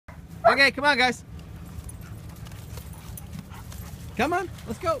Okay, come on, guys. Come on,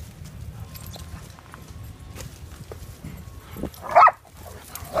 let's go.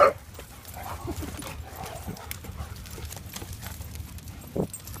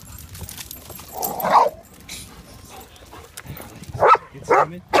 Good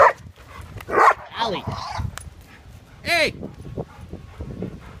swimming. Allie. Hey!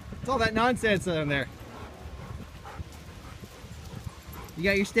 What's all that nonsense on there? You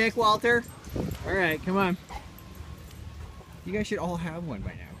got your stick, Walter? Alright, come on. You guys should all have one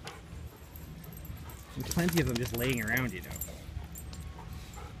by now. There's plenty of them just laying around, you know.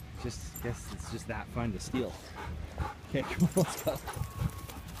 Guess it's just that fun to steal. Okay, come on, let's go.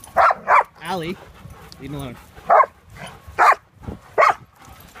 Allie, leave him alone.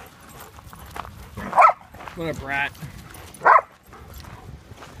 What a brat.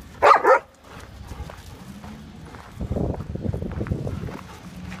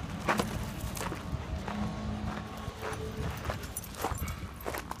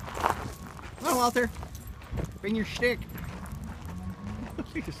 Come on, Walter. Bring your shtick.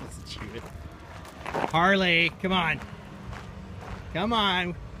 He just wants to chew it. Harley, come on. Come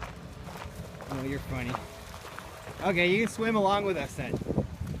on. Oh, you're funny. Okay, you can swim along with us then.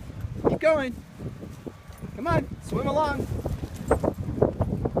 Keep going. Come on, swim along.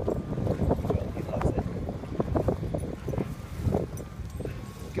 He loves it.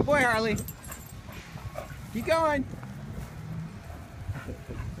 Good boy, Harley. Keep going.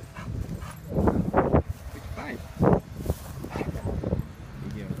 Fine.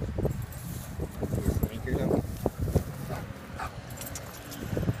 You here's some anchors up.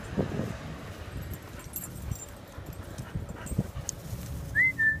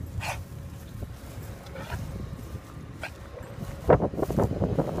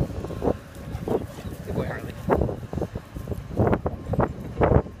 Good boy, Harley.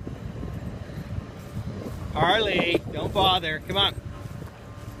 Harley, don't bother. Come on.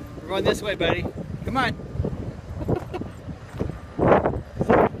 We're going this way, buddy. Come on.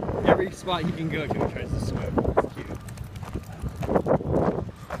 Every spot you can go to, he tries to swim. It's cute.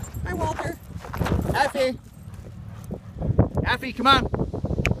 Hi, Walter. Effie. Effie, come on.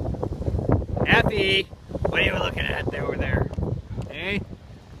 Effie. What are you looking at there over there? Hey?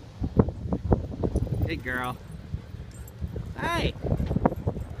 Good girl. Hi.